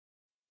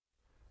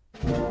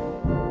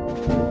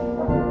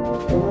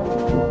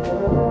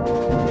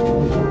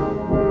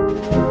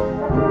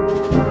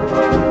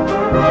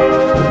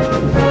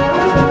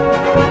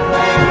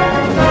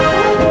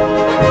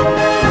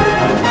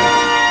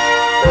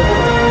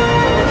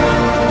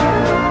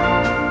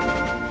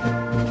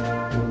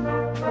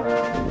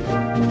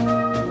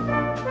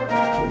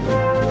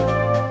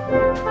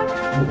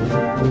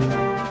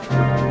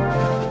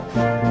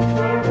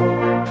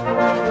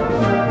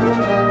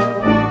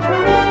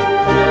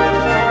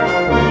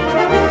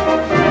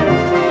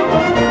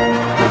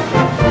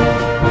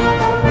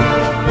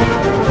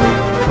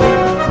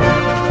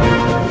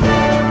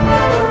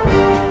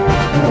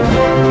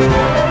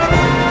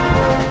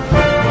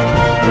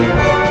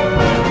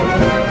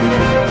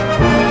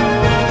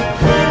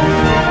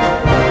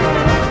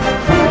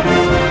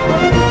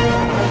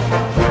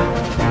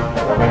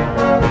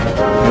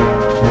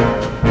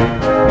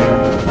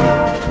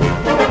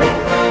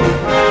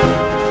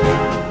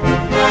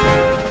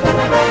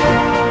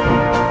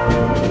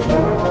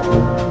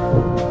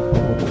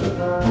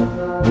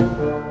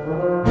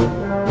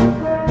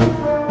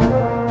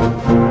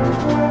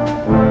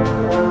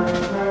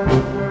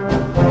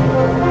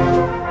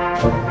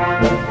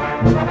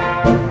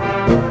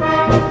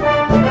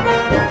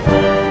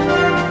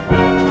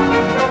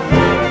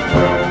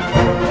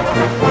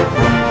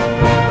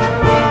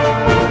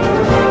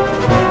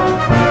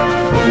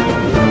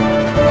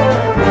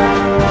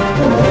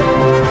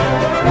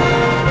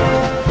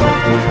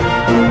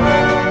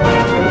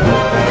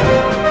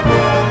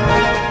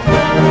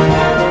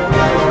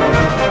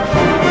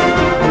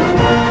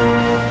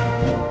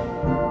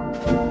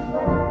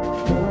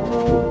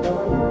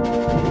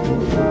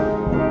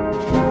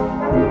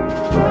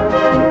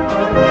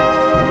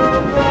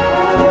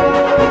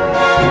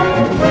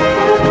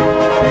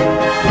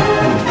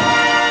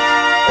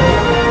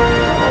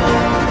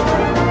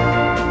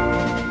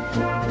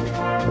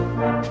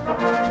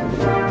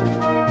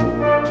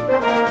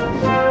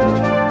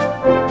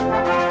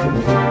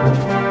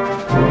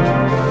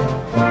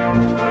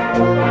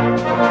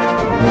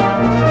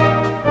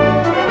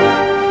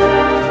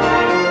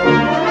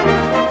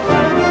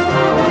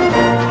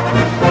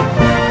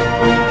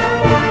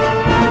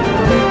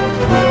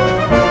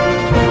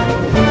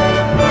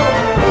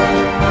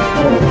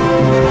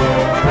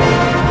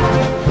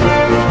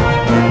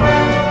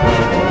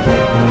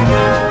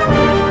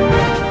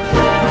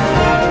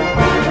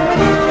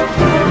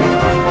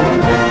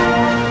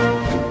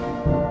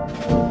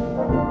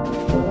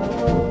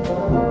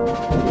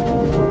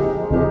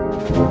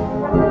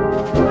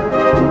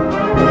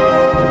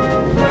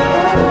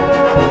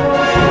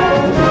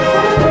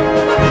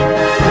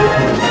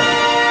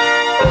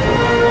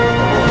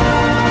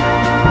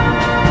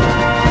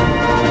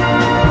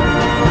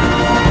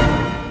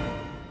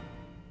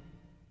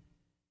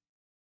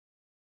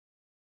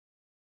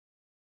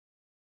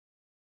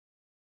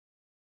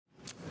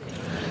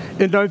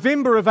In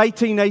November of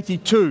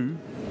 1882,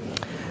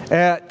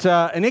 at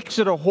an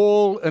Exeter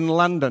Hall in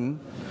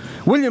London,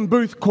 William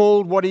Booth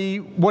called what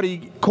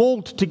he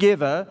called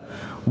together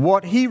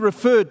what he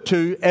referred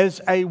to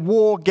as a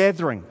war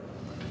gathering.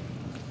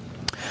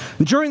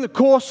 And during the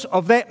course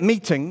of that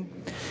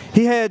meeting,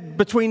 he had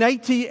between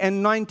 80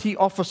 and 90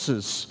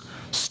 officers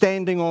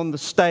standing on the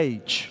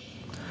stage,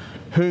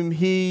 whom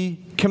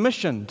he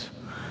commissioned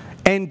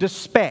and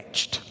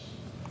dispatched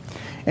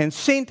and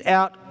sent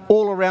out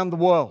all around the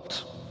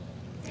world.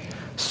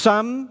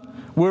 Some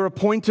were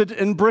appointed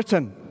in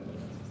Britain.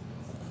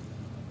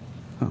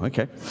 Oh,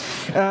 okay.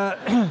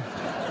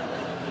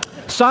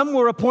 Some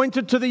were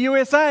appointed to the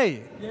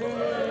USA.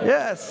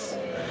 Yes.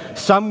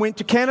 Some went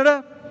to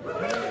Canada.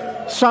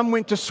 Some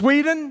went to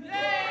Sweden.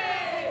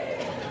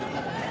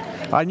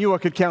 I knew I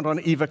could count on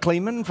Eva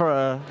Kleeman for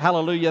a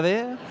hallelujah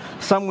there.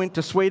 Some went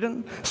to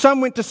Sweden. Some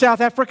went to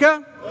South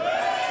Africa.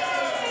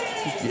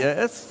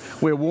 Yes,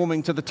 we're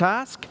warming to the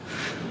task.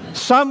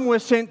 Some were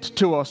sent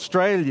to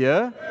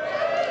Australia.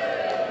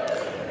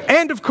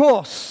 And of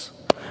course,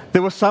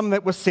 there were some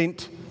that were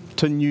sent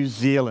to New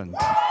Zealand.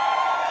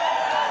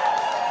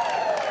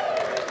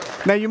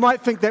 Now, you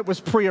might think that was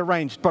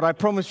prearranged, but I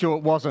promise you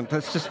it wasn't.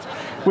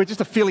 We're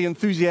just a fairly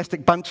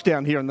enthusiastic bunch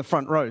down here in the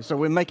front row, so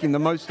we're making the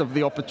most of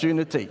the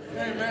opportunity.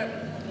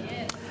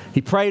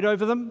 He prayed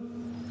over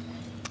them,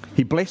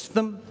 he blessed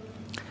them,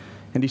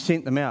 and he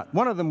sent them out.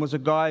 One of them was a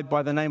guy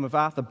by the name of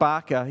Arthur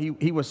Barker.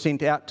 He was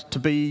sent out to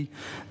be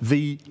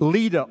the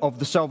leader of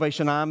the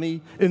Salvation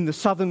Army in the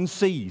Southern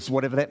Seas,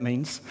 whatever that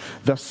means.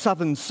 The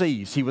Southern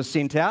Seas. He was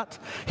sent out.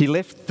 He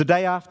left the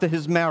day after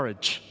his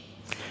marriage.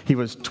 He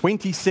was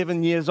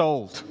 27 years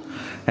old,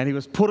 and he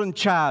was put in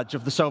charge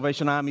of the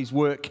Salvation Army's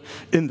work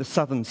in the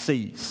Southern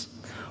Seas.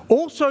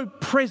 Also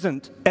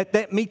present at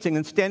that meeting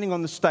and standing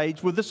on the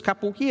stage were this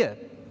couple here.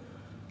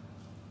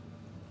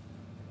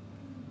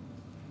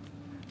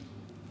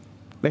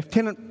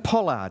 Lieutenant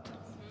Pollard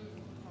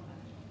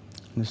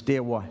and his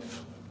dear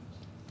wife,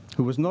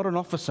 who was not an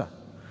officer,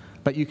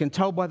 but you can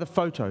tell by the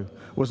photo,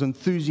 was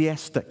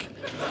enthusiastic.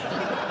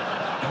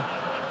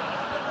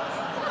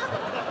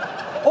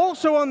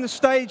 Also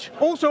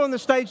on the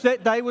stage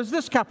that day was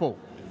this couple.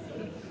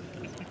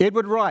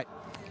 Edward Wright,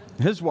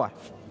 his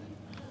wife,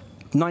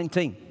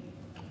 19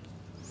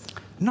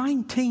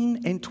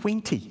 and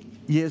 20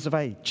 years of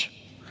age.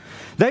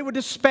 They were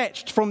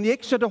dispatched from the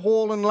Exeter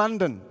Hall in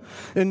London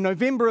in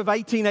November of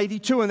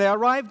 1882, and they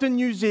arrived in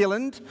New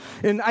Zealand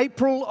in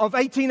April of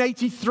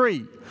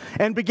 1883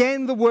 and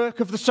began the work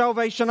of the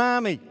Salvation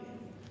Army.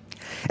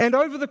 And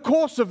over the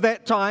course of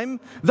that time,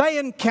 they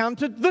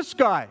encountered this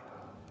guy.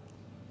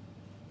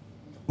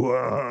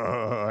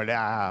 Whoa,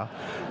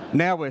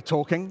 now we're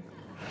talking.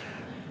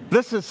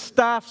 This is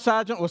Staff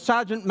Sergeant or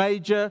Sergeant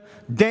Major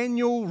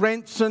Daniel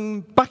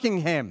Ranson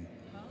Buckingham.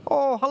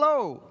 Oh,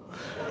 hello.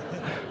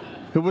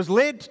 Who was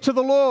led to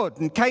the Lord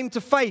and came to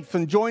faith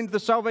and joined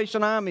the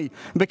Salvation Army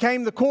and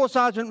became the Corps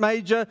Sergeant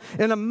Major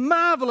in a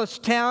marvelous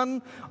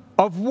town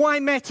of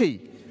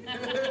Waimate.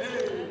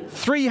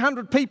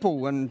 300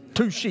 people and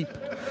 2 sheep.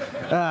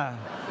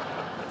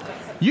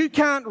 You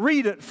can't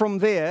read it from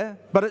there,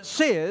 but it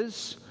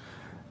says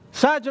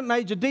Sergeant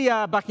Major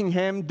D.R.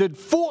 Buckingham did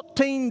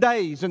 14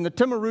 days in the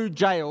Timaru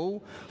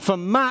jail for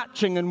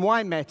marching in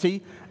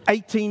Waimate,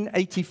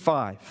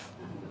 1885,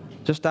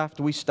 just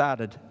after we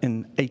started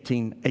in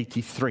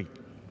 1883.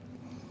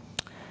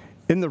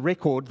 In the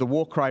record, the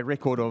war cry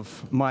record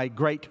of my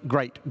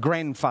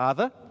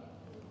great-great-grandfather,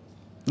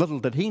 little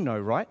did he know,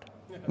 right,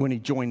 when he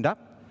joined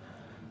up.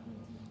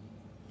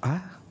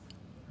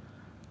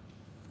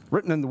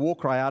 Written in the war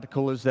cry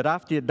article is that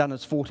after he had done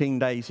his 14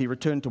 days, he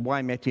returned to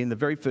Waimate, and the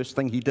very first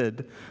thing he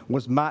did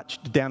was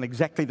marched down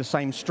exactly the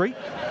same street,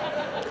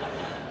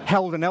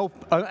 held an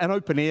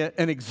open air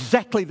in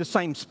exactly the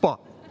same spot,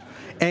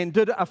 and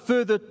did a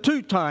further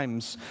 2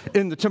 times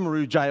in the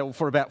Timaru jail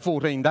for about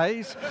 14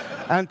 days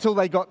until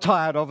they got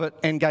tired of it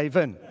and gave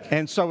in,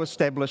 and so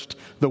established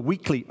the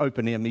weekly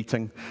open air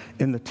meeting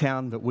in the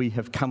town that we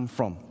have come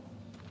from.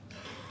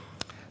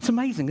 It's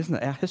amazing, isn't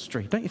it, our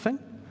history, don't you think?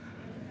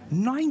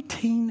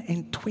 19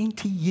 and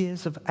 20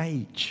 years of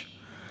age,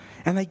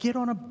 and they get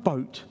on a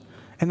boat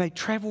and they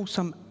travel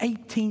some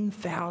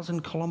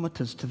 18,000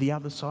 kilometres to the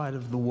other side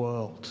of the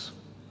world.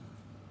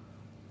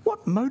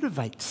 What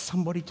motivates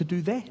somebody to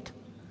do that?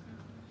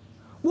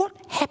 What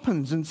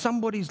happens in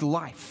somebody's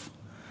life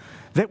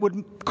that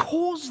would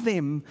cause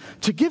them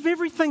to give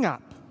everything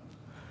up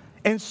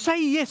and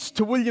say yes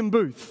to William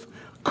Booth?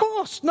 Of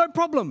course, no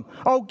problem.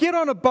 I'll get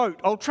on a boat,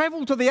 I'll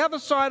travel to the other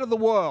side of the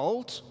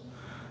world,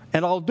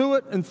 and I'll do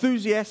it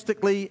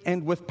enthusiastically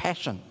and with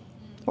passion.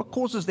 What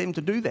causes them to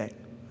do that?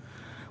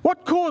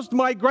 What caused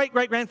my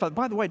great-great-grandfather?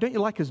 By the way, don't you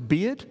like his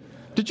beard?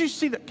 Did you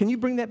see that? Can you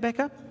bring that back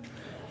up?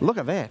 Look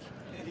at that.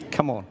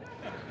 Come on.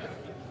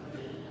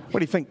 What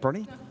do you think,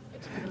 Bronnie?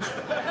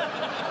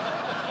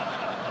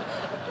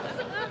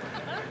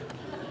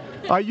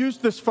 I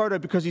used this photo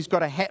because he's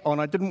got a hat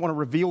on. I didn't want to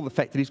reveal the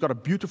fact that he's got a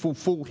beautiful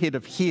full head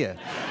of hair.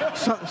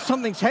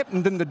 Something's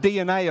happened in the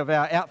DNA of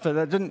our outfit.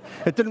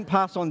 It didn't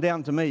pass on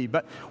down to me.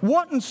 But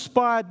what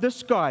inspired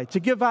this guy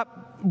to give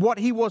up what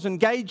he was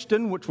engaged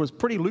in, which was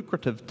pretty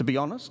lucrative, to be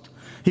honest?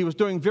 He was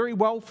doing very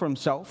well for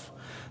himself,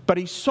 but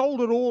he sold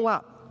it all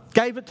up,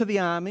 gave it to the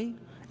army,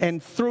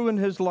 and threw in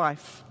his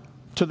life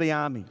to the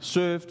army,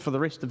 served for the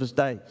rest of his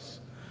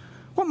days.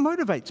 What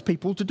motivates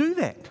people to do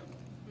that?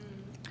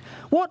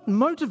 What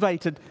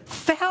motivated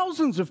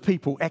thousands of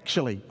people,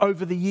 actually,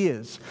 over the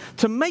years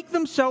to make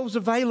themselves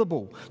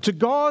available to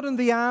God and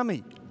the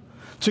army,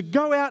 to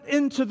go out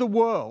into the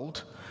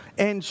world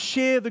and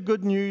share the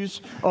good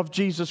news of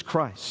Jesus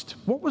Christ?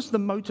 What was the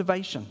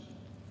motivation?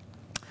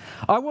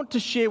 I want to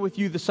share with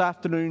you this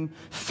afternoon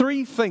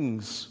 3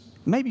 things,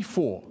 maybe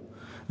 4,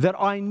 that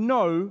I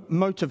know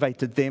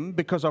motivated them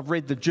because I've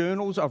read the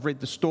journals, I've read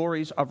the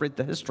stories, I've read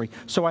the history,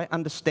 so I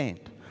understand.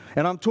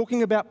 And I'm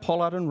talking about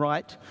Pollard and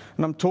Wright,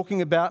 and I'm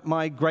talking about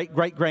my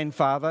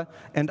great-great-grandfather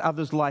and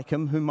others like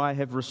him whom I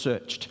have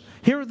researched.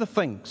 Here are the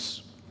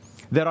things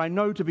that I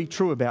know to be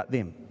true about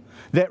them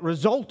that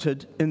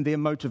resulted in their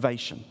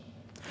motivation.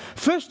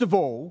 First of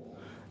all,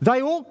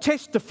 they all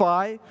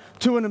testify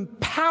to an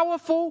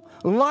powerful,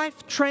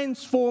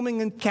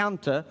 life-transforming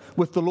encounter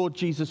with the Lord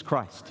Jesus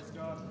Christ.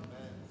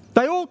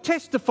 They all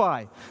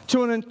testify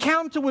to an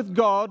encounter with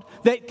God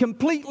that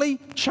completely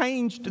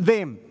changed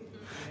them.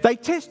 They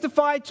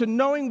testify to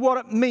knowing what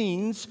it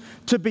means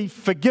to be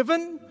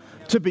forgiven,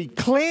 to be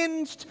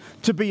cleansed,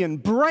 to be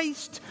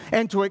embraced,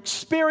 and to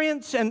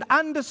experience and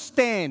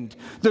understand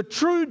the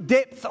true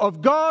depth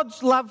of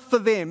God's love for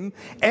them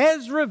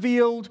as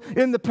revealed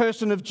in the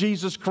person of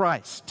Jesus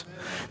Christ.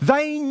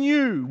 They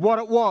knew what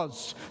it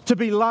was to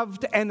be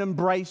loved and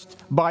embraced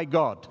by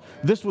God.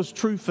 This was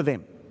true for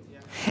them.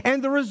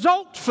 And the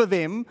result for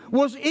them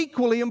was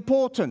equally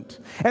important.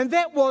 And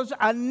that was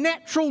a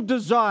natural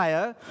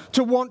desire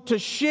to want to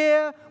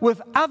share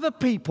with other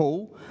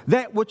people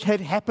that which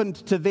had happened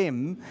to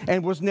them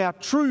and was now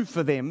true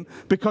for them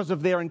because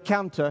of their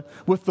encounter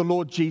with the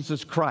Lord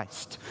Jesus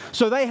Christ.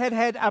 So they had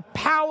had a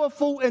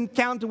powerful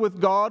encounter with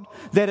God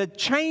that had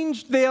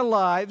changed their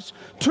lives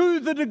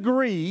to the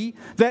degree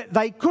that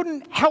they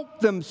couldn't help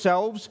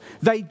themselves.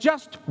 They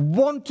just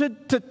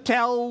wanted to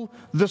tell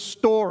the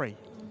story.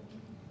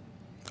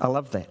 I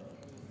love that.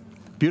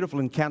 Beautiful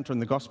encounter in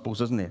the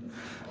Gospels, isn't there?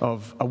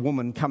 Of a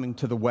woman coming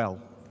to the well.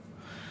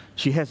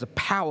 She has a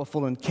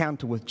powerful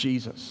encounter with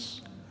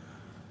Jesus.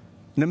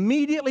 And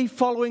immediately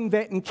following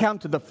that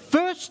encounter, the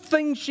first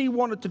thing she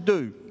wanted to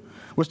do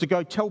was to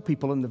go tell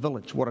people in the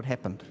village what had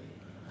happened,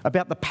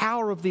 about the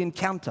power of the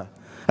encounter,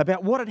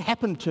 about what had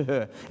happened to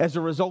her as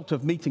a result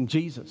of meeting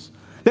Jesus.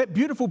 That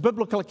beautiful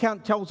biblical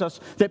account tells us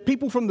that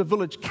people from the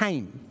village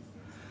came,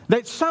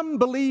 that some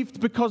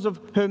believed because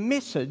of her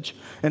message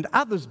and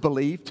others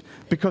believed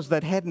because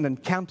they'd had an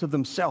encounter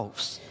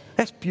themselves.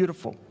 That's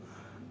beautiful.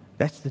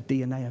 That's the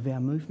DNA of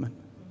our movement.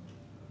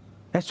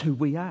 That's who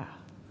we are.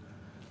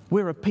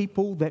 We're a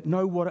people that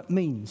know what it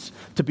means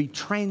to be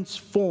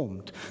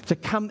transformed, to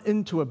come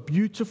into a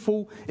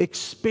beautiful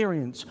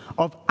experience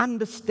of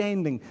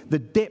understanding the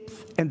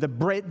depth and the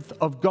breadth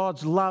of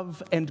God's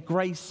love and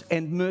grace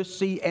and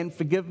mercy and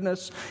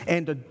forgiveness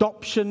and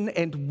adoption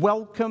and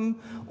welcome,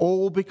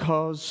 all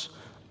because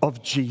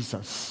of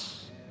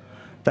Jesus.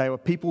 They were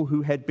people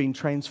who had been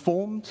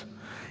transformed,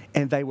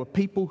 and they were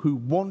people who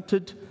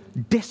wanted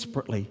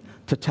desperately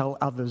to tell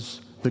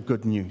others the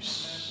good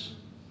news.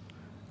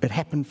 It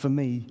happened for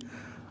me.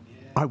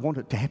 I want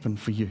it to happen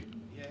for you.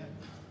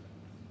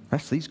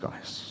 That's these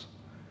guys.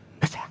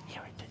 That's our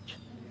heritage.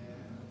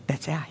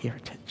 That's our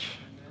heritage.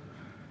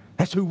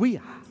 That's who we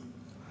are.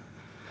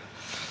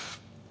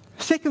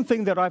 Second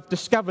thing that I've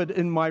discovered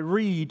in my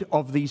read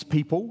of these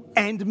people,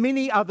 and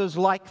many others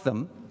like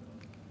them,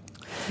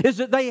 is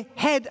that they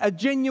had a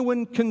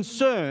genuine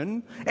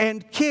concern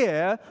and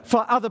care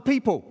for other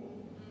people.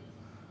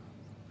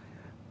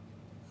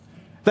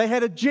 They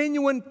had a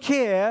genuine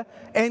care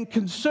and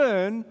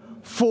concern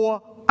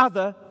for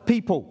other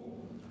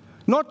people.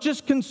 Not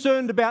just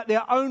concerned about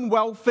their own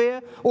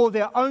welfare or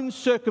their own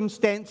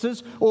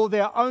circumstances or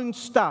their own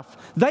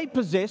stuff. They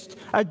possessed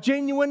a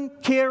genuine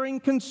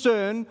caring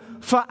concern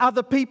for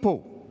other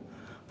people,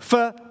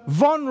 for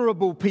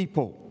vulnerable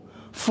people,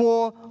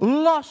 for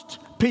lost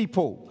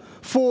people,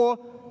 for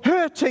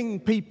hurting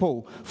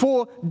people,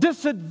 for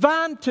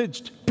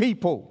disadvantaged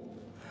people.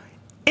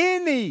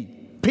 Any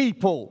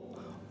people.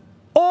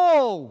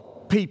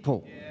 All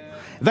people.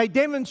 They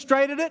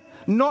demonstrated it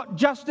not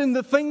just in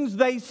the things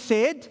they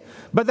said,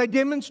 but they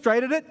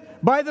demonstrated it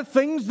by the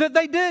things that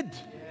they did.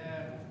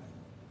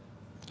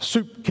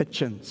 Soup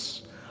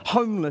kitchens,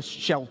 homeless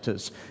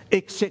shelters,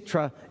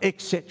 etc.,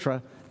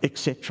 etc.,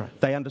 etc.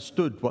 They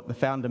understood what the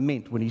founder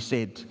meant when he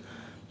said,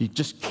 you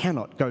just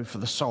cannot go for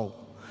the soul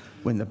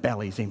when the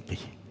belly's empty.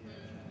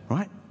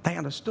 Right? They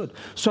understood.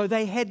 So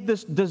they had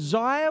this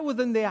desire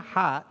within their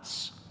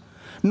hearts,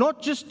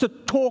 not just to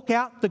talk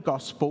out the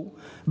gospel,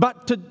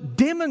 but to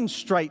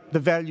demonstrate the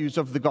values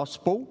of the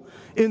gospel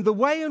in the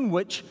way in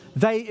which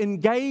they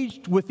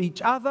engaged with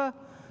each other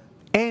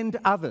and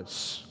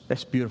others.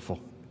 That's beautiful.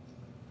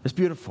 It's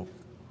beautiful.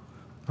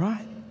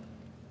 Right?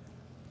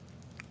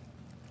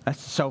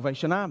 That's the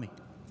Salvation Army.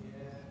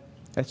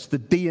 That's the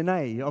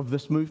DNA of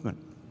this movement.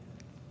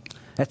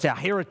 That's our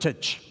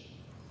heritage.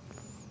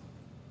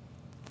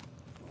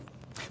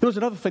 There was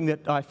another thing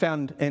that I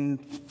found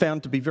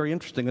to be very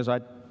interesting as I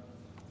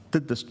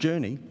did this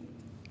journey.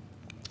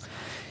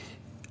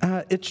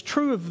 It's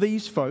true of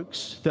these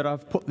folks that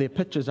I've put their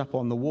pictures up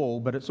on the wall,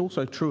 but it's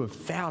also true of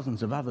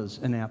thousands of others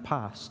in our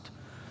past.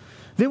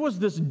 There was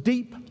this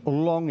deep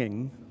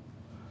longing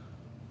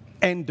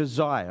and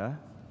desire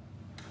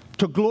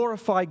to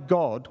glorify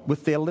God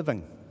with their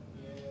living.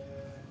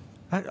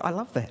 I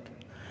love that.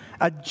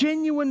 A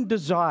genuine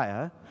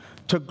desire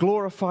to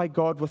glorify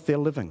God with their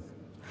living.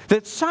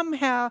 That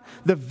somehow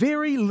the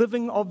very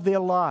living of their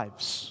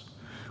lives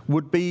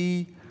would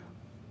be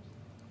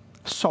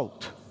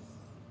salt,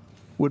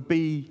 would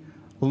be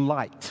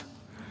light,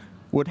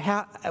 would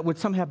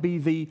somehow be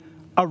the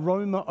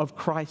aroma of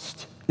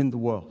Christ in the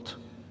world.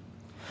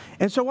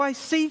 And so I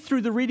see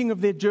through the reading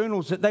of their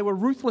journals that they were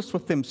ruthless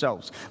with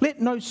themselves.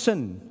 Let no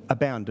sin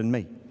abound in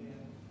me.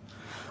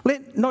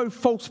 Let no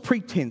false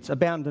pretense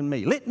abound in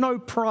me. Let no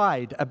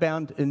pride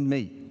abound in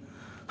me.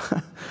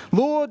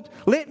 Lord,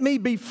 let me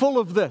be full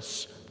of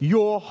this,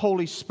 your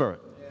Holy Spirit.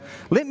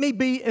 Let me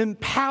be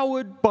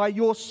empowered by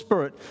your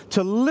Spirit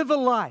to live a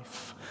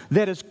life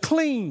that is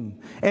clean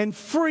and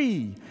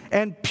free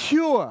and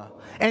pure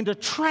and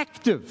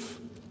attractive,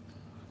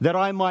 that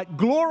I might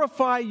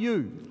glorify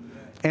you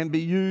and be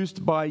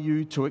used by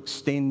you to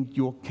extend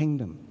your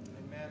kingdom.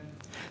 Amen.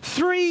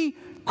 3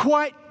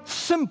 quite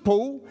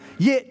simple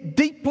yet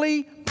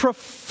deeply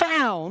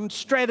profound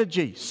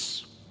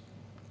strategies.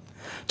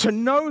 To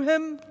know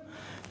him,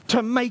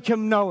 to make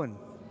him known.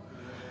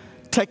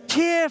 to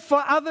care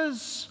for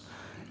others,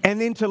 and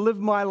then to live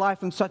my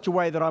life in such a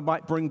way that I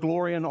might bring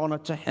glory and honor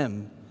to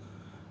Him.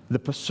 The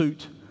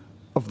pursuit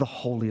of the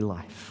holy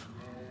life.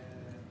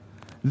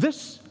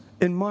 This,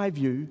 in my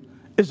view,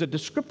 is a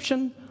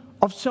description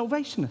of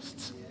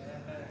salvationists.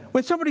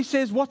 When somebody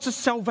says, what's a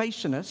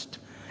salvationist?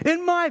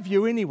 In my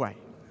view anyway,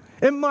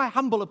 in my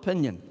humble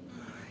opinion,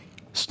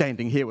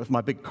 standing here with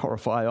my big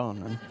Corify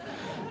on,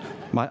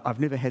 and I've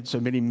never had so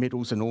many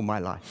medals in all my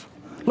life.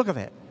 Look at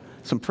that.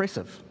 It's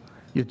impressive.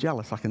 You're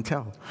jealous, I can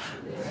tell.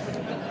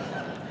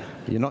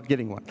 You're not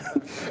getting one.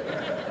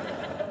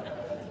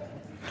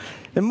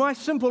 In my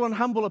simple and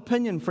humble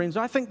opinion, friends,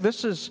 I think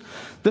this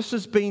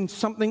has been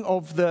something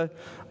of the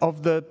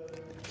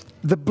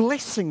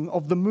blessing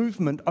of the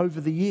movement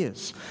over the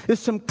years. There's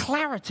some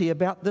clarity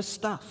about this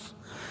stuff,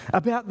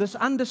 about this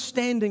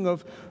understanding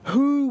of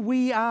who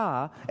we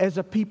are as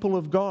a people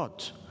of God,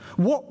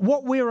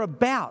 what we're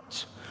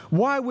about,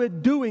 why we're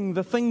doing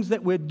the things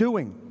that we're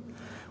doing.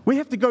 We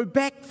have to go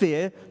back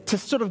there to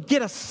sort of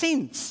get a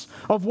sense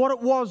of what it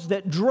was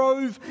that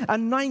drove a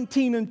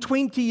 19 and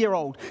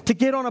 20-year-old to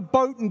get on a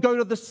boat and go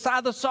to the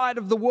other side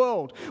of the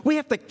world. We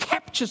have to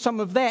capture some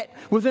of that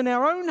within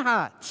our own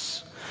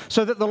hearts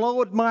so that the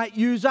Lord might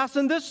use us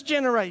in this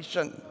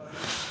generation.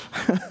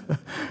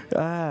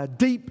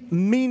 Deep,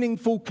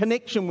 meaningful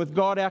connection with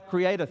God, our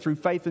Creator, through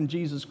faith in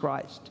Jesus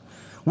Christ.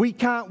 We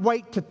can't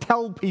wait to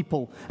tell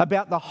people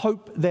about the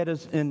hope that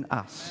is in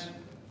us.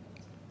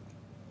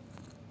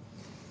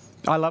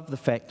 I love the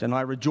fact, and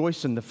I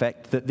rejoice in the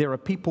fact, that there are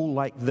people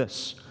like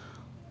this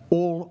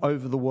all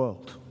over the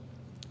world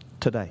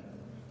today.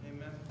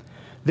 Amen.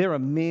 There are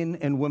men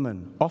and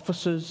women,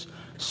 officers,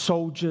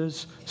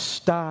 soldiers,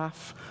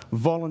 staff,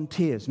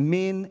 volunteers,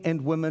 men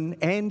and women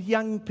and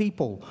young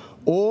people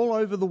all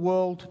over the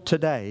world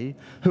today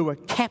who are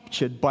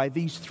captured by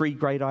these three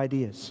great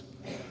ideas.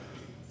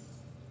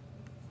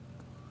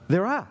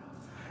 There are.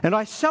 And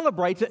I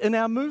celebrate it in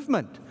our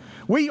movement.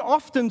 We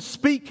often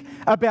speak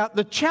about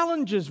the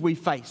challenges we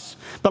face,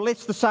 but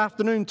let's this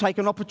afternoon take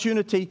an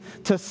opportunity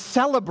to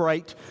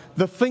celebrate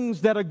the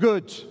things that are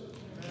good.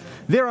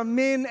 There are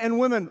men and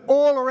women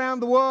all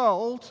around the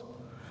world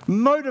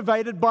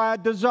motivated by a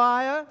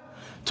desire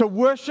to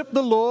worship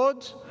the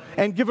Lord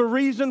and give a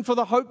reason for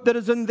the hope that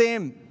is in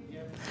them.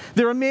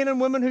 There are men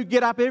and women who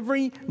get up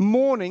every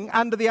morning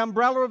under the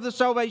umbrella of the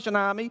Salvation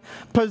Army,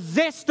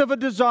 possessed of a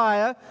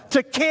desire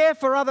to care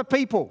for other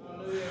people,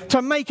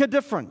 to make a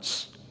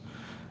difference.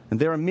 And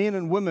there are men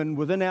and women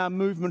within our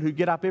movement who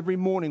get up every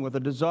morning with a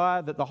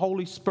desire that the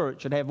Holy Spirit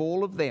should have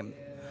all of them,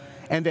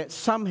 and that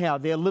somehow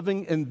their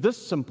living in this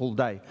simple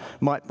day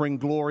might bring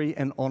glory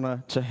and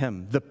honor to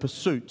Him, the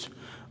pursuit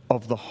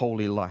of the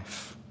holy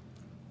life.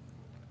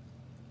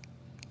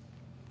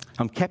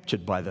 I'm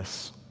captured by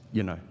this,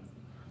 you know.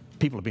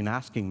 People have been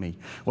asking me,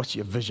 what's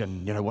your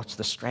vision? You know, what's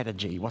the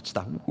strategy? What's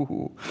the...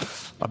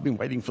 I've been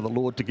waiting for the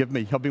Lord to give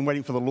me. I've been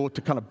waiting for the Lord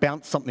to kind of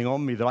bounce something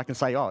on me that I can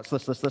say, oh, it's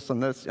this, this, this,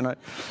 and this, you know.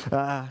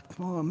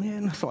 Oh,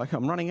 man, it's like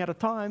I'm running out of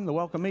time. The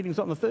welcome meeting's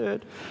on the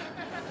 3rd.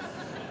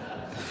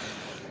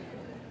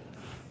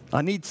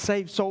 I need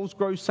save souls,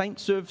 grow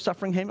saints, serve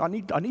suffering. I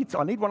need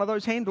one of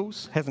those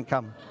handles. Hasn't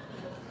come.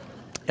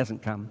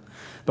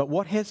 But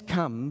what has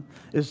come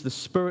is the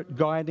Spirit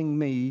guiding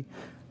me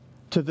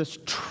to this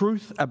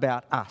truth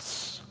about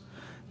us,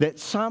 that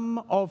some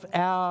of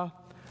our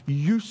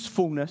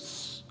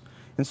usefulness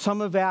and some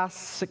of our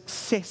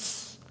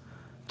success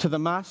to the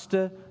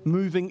Master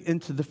moving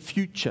into the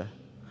future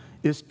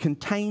is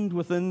contained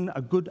within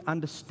a good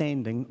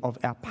understanding of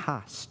our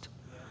past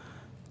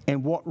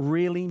and what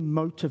really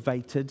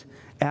motivated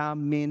our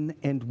men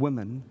and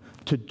women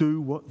to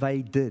do what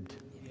they did.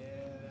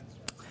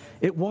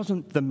 It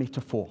wasn't the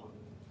metaphor.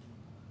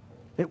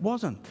 It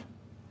wasn't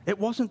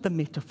the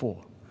metaphor.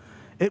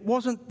 It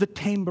wasn't the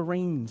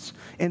tambourines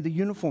and the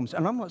uniforms.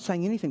 And I'm not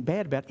saying anything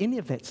bad about any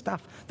of that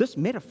stuff. This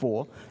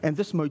metaphor and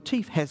this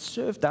motif has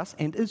served us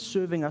and is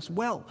serving us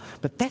well.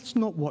 But that's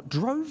not what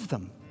drove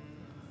them.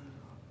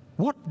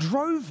 What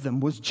drove them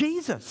was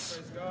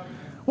Jesus.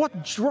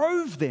 What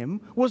drove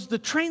them was the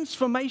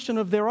transformation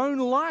of their own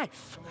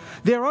life,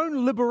 their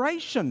own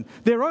liberation,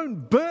 their own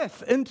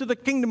birth into the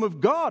kingdom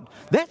of God.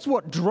 That's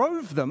what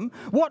drove them.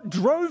 What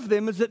drove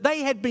them is that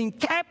they had been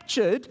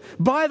captured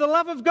by the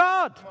love of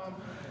God.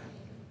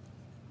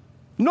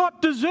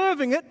 Not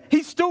deserving it,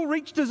 He still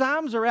reached His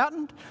arms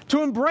around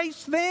to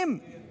embrace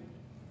them.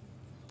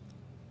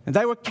 And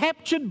they were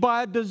captured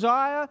by a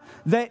desire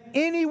that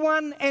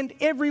anyone and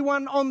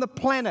everyone on the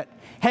planet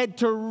had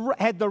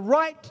the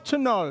right to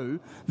know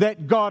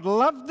that God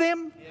loved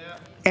them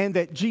and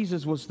that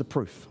Jesus was the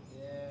proof.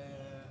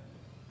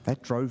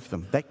 That drove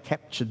them. That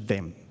captured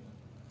them.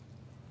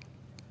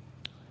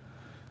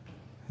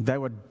 They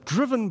were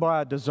driven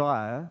by a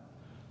desire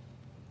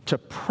to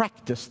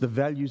practice the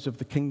values of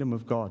the kingdom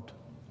of God,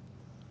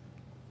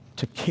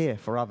 to care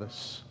for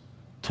others,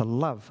 to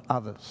love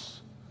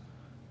others,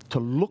 to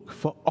look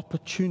for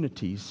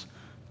opportunities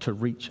to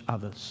reach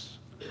others,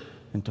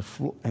 and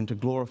to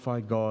glorify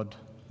God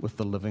with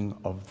the living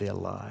of their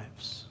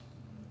lives.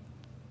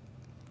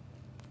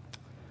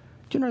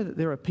 Do you know that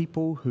there are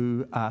people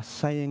who are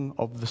saying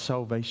of the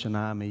Salvation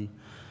Army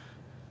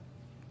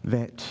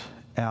that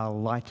our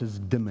light is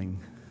dimming,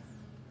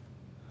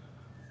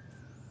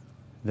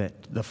 that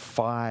the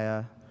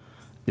fire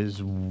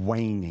is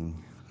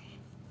waning,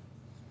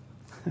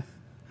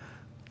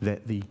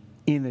 that the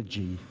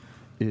energy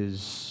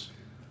is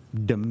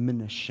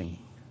diminishing?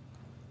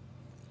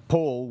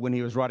 Paul, when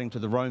he was writing to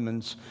the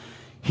Romans,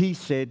 he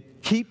said,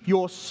 keep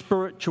your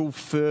spiritual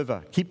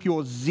fervor, keep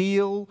your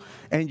zeal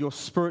and your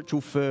spiritual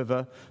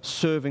fervor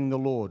serving the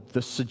Lord.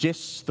 This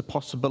suggests the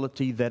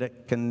possibility that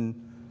it can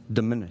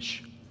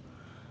diminish,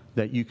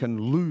 that you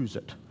can lose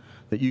it,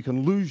 that you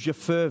can lose your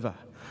fervor,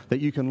 that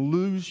you can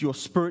lose your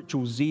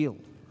spiritual zeal,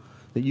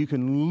 that you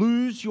can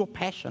lose your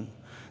passion,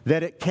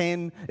 that it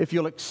can, if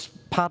you'll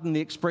pardon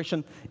the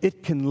expression,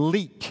 it can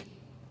leak.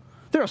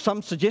 There are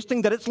some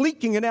suggesting that it's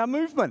leaking in our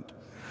movement,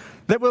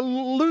 that we're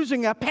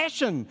losing our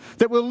passion,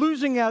 that we're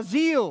losing our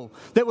zeal,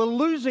 that we're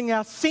losing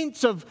our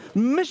sense of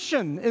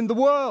mission in the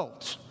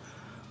world,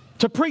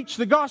 to preach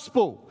the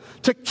gospel,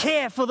 to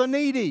care for the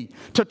needy,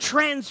 to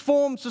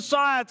transform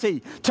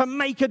society, to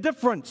make a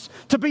difference,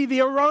 to be the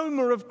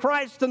aroma of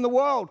Christ in the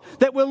world,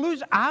 that we're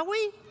losing. Are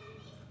we?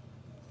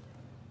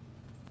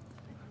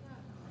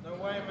 No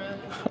way, man.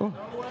 Oh.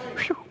 No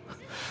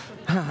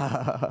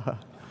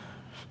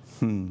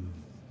way.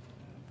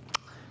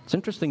 It's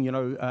interesting, you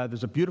know,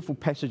 there's a beautiful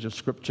passage of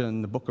Scripture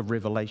in the book of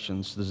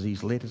Revelations. There's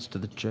these letters to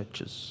the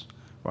churches,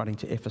 writing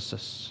to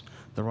Ephesus.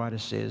 The writer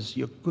says,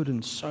 you're good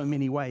in so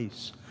many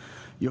ways.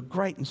 You're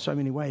great in so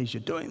many ways.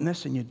 You're doing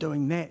this and you're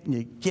doing that and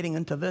you're getting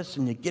into this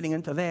and you're getting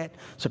into that.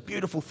 It's a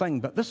beautiful thing.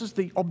 But this is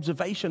the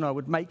observation I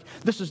would make.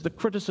 This is the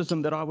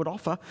criticism that I would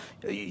offer.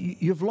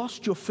 You've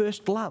lost your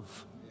first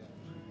love.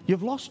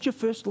 You've lost your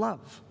first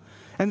love.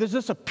 And there's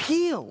this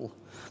appeal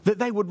that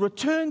they would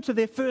return to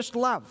their first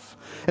love.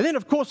 And then,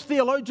 of course,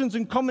 theologians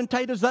and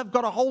commentators, they've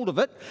got a hold of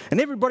it, and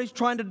everybody's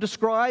trying to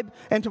describe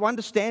and to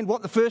understand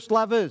what the first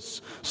love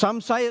is. Some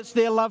say it's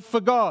their love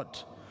for God.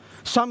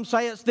 Some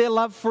say it's their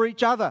love for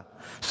each other.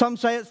 Some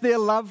say it's their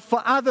love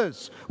for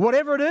others.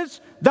 Whatever it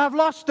is, they've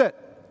lost it.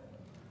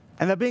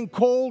 And they're being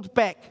called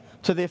back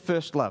to their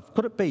first love.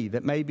 Could it be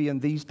that maybe in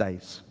these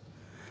days,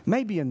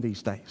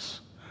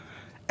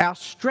 our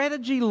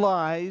strategy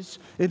lies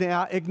in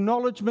our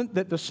acknowledgement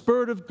that the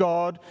Spirit of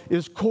God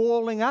is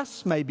calling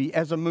us, maybe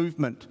as a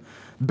movement,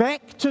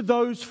 back to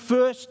those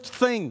first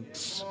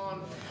things.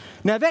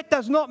 Now, that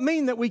does not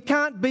mean that we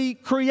can't be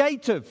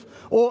creative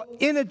or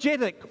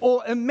energetic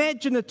or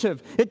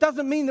imaginative. It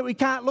doesn't mean that we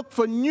can't look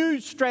for new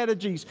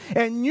strategies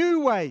and new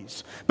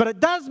ways. But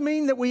it does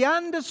mean that we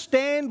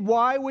understand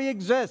why we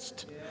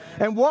exist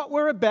and what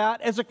we're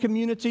about as a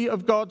community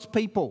of God's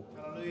people.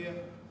 Hallelujah.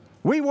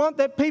 We want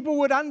that people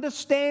would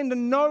understand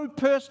and know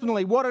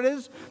personally what it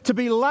is to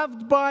be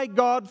loved by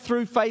God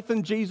through faith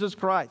in Jesus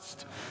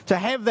Christ. To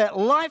have that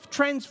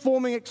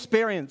life-transforming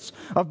experience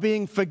of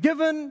being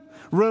forgiven,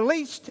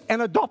 released,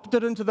 and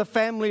adopted into the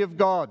family of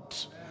God.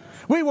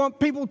 We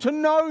want people to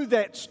know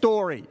that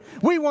story.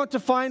 We want to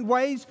find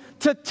ways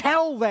to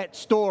tell that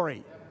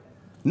story.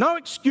 No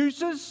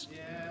excuses.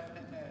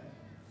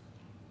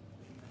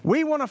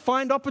 We want to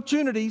find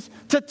opportunities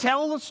to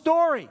tell the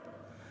story.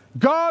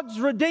 God's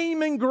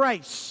redeeming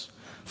grace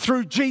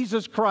through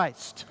Jesus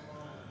Christ.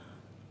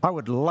 I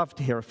would love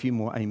to hear a few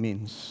more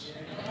amens.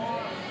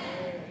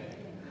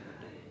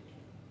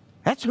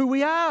 That's who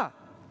we are.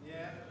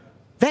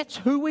 That's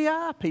who we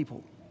are,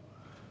 people.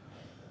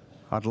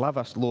 I'd love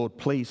us, Lord,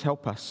 please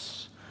help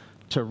us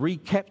to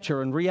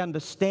recapture and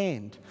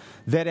re-understand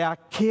that our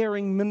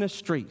caring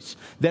ministries,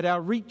 that our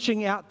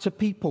reaching out to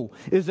people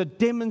is a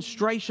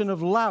demonstration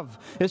of love.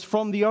 It's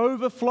from the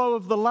overflow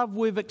of the love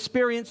we've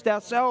experienced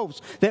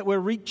ourselves that we're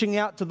reaching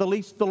out to the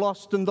least, the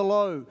lost, and the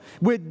low.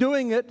 We're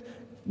doing it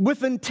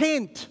with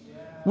intent,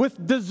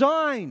 with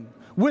design,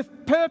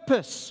 with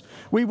purpose.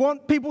 We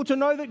want people to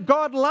know that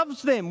God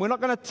loves them. We're not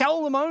going to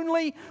tell them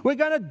only, we're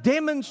going to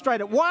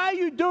demonstrate it. Why are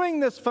you doing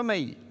this for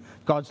me?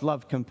 God's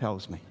love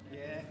compels me.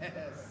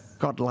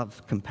 God's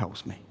love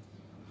compels me.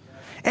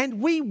 And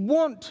we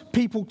want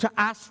people to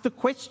ask the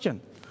question,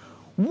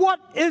 what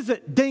is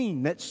it,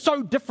 Dean, that's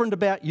so different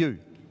about you?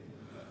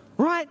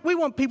 Right? We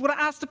want people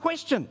to ask the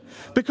question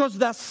because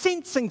they're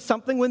sensing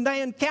something when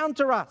they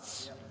encounter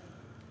us.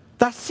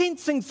 They're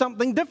sensing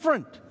something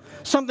different,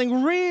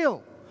 something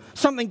real,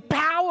 something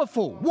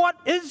powerful. What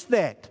is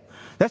that?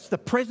 That's the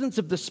presence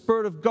of the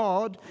Spirit of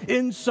God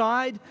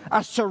inside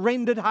a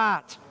surrendered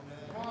heart.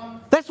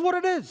 That's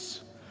what it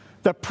is.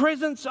 The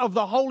presence of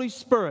the Holy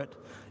Spirit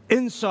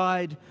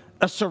inside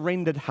a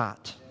surrendered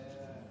heart.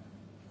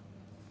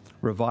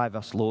 Revive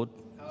us, Lord.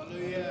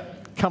 Hallelujah.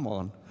 Come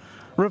on.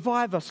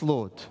 Revive us,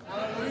 Lord.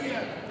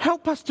 Hallelujah.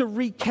 Help us to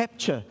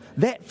recapture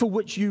that for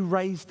which you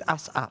raised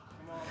us up.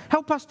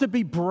 Help us to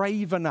be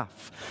brave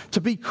enough,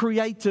 to be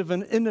creative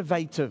and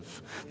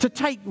innovative, to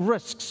take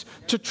risks,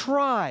 to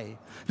try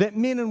that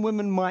men and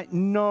women might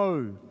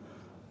know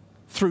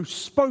through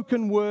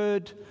spoken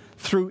word,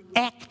 through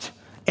act,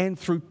 and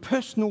through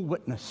personal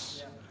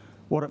witness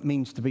what it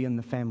means to be in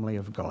the family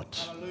of God.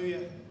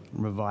 Hallelujah.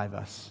 Revive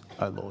us,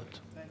 O Lord.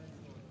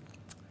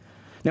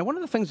 Now, one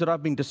of the things that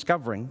I've been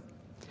discovering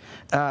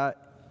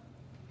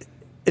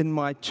in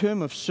my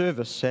term of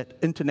service at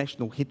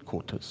international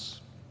headquarters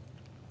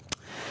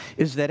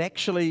is that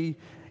actually,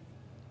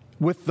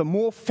 with the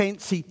more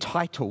fancy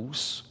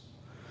titles,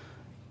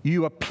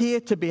 you appear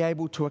to be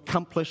able to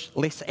accomplish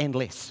less and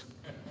less.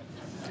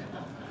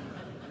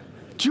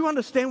 Do you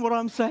understand what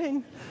I'm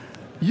saying?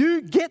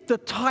 You get the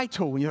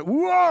title, and you're like,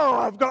 whoa,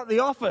 I've got the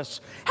office.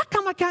 How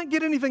come I can't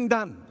get anything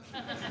done?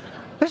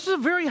 This is a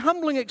very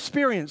humbling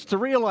experience to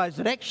realize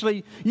that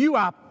actually you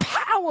are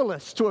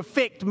powerless to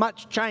affect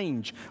much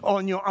change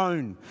on your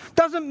own.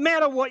 Doesn't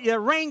matter what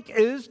your rank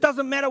is,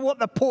 doesn't matter what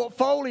the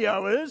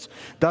portfolio is,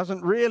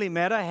 doesn't really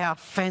matter how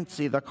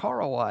fancy the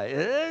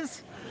korowai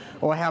is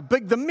or how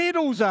big the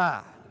medals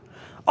are.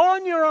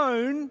 On your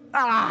own,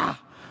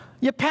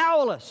 you're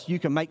powerless. You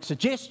can make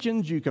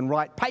suggestions, you can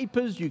write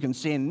papers, you can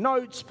send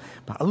notes,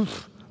 but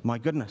oof, my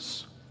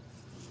goodness.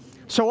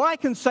 So I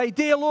can say,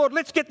 dear Lord,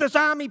 let's get this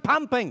army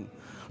pumping.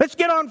 Let's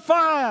get on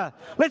fire.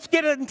 Let's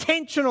get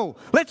intentional.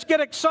 Let's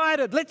get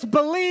excited. Let's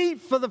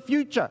believe for the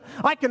future.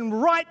 I can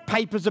write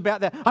papers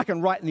about that. I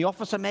can write in the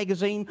Officer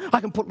magazine.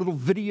 I can put little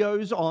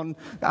videos on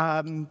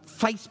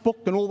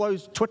Facebook and all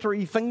those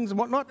Twittery things and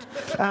whatnot.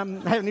 I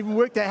haven't even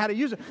worked out how to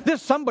use it.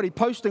 There's somebody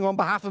posting on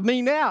behalf of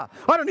me now.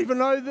 I don't even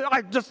know.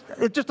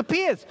 It just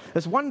appears.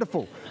 It's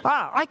wonderful.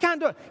 I can't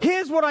do it.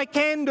 Here's what I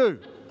can do.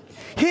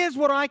 Here's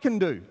what I can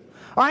do.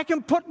 I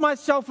can put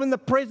myself in the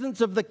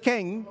presence of the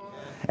King,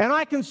 and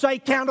I can say,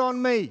 count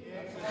on me.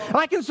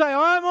 I can say,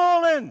 I'm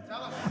all in.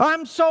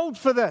 I'm sold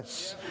for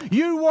this.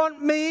 You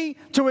want me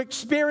to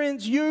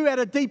experience you at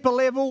a deeper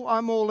level?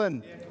 I'm all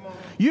in.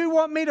 You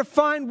want me to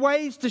find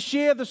ways to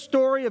share the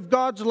story of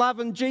God's love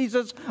in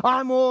Jesus?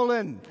 I'm all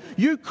in.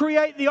 You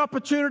create the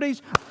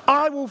opportunities,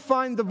 I will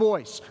find the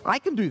voice. I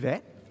can do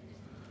that,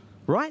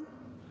 right?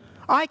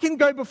 I can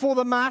go before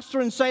the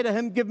Master and say to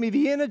him, give me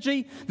the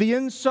energy, the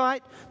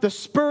insight, the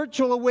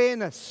spiritual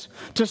awareness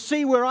to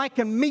see where I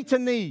can meet a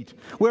need,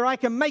 where I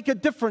can make a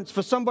difference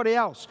for somebody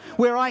else,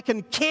 where I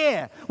can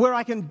care, where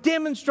I can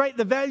demonstrate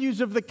the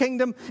values of the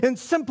kingdom in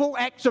simple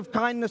acts of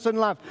kindness and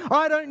love.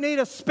 I don't need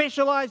a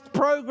specialized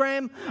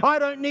program. I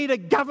don't need a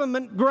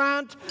government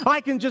grant. I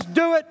can just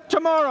do it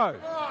tomorrow.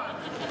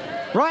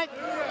 Right?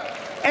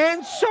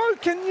 And so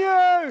can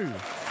you.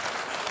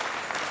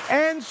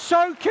 And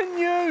so can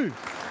you.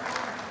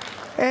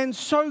 And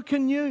so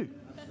can you.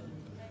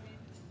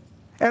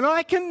 And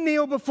I can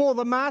kneel before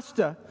the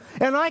Master,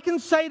 and I can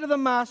say to the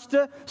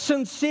Master,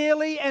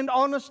 sincerely and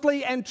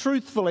honestly and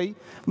truthfully,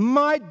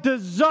 my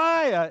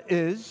desire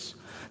is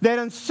that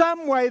in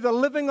some way the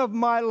living of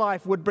my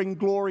life would bring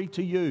glory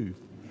to you.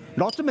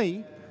 Not to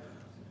me,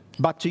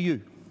 but to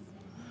you.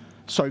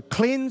 So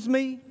cleanse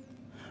me,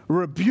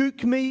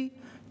 rebuke me,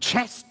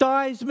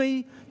 chastise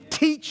me,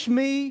 teach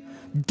me,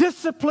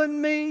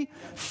 discipline me,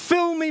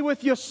 fill me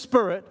with your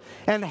Spirit,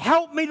 and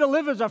help me to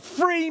live as a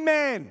free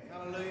man,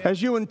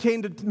 as you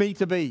intended me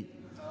to be.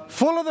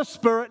 Full of the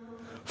Spirit,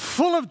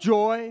 full of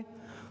joy,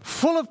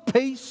 full of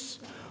peace,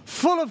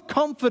 full of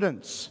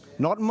confidence,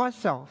 not in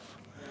myself,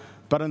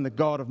 but in the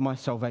God of my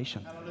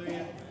salvation.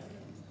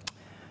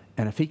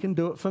 And if he can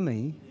do it for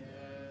me,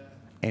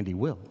 and he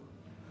will,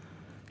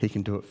 he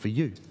can do it for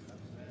you.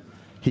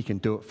 He can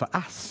do it for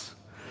us.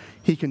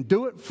 He can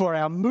do it for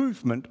our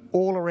movement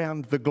all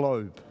around the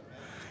globe.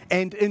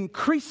 And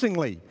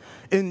increasingly,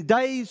 in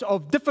days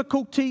of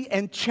difficulty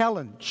and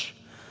challenge,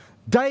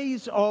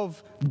 days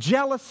of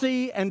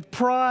jealousy and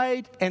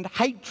pride and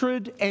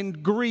hatred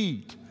and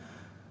greed,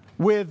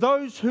 where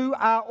those who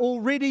are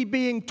already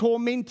being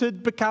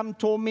tormented become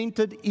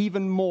tormented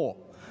even more,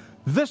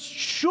 this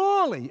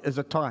surely is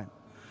a time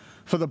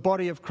for the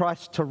body of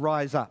Christ to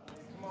rise up.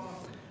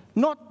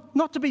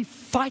 Not to be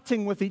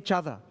fighting with each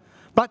other,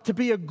 but to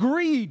be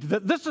agreed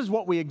that this is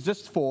what we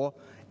exist for,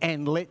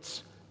 and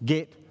let's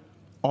get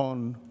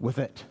on with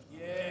it.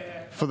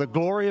 Yeah. For the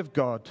glory of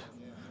God,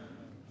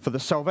 for the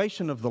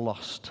salvation of the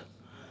lost,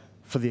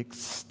 for the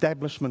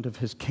establishment of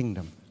his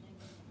kingdom.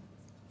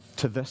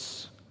 To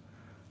this,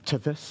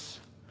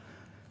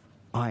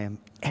 I am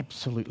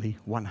absolutely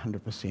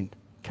 100%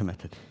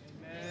 committed.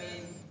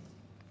 Amen.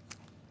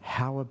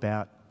 How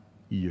about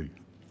you? Amen.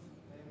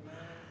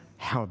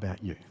 How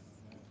about you?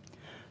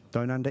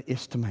 Don't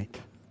underestimate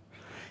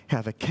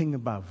how the King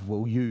above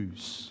will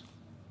use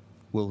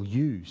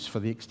for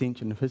the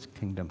extension of his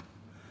kingdom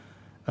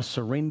a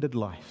surrendered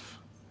life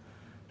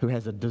who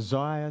has a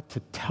desire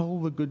to tell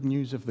the good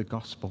news of the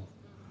gospel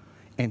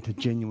and to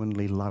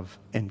genuinely love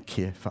and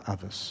care for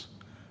others.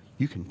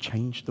 You can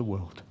change the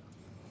world.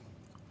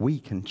 We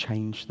can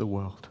change the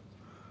world.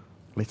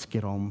 Let's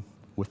get on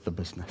with the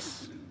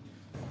business.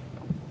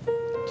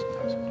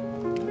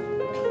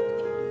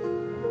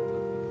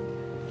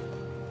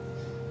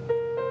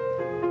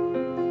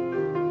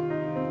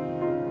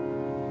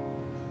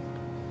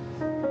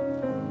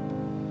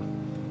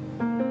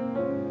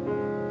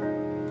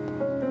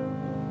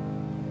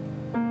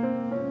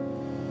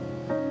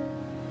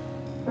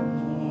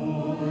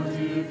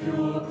 If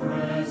your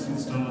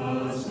presence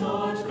does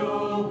not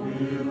go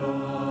with us,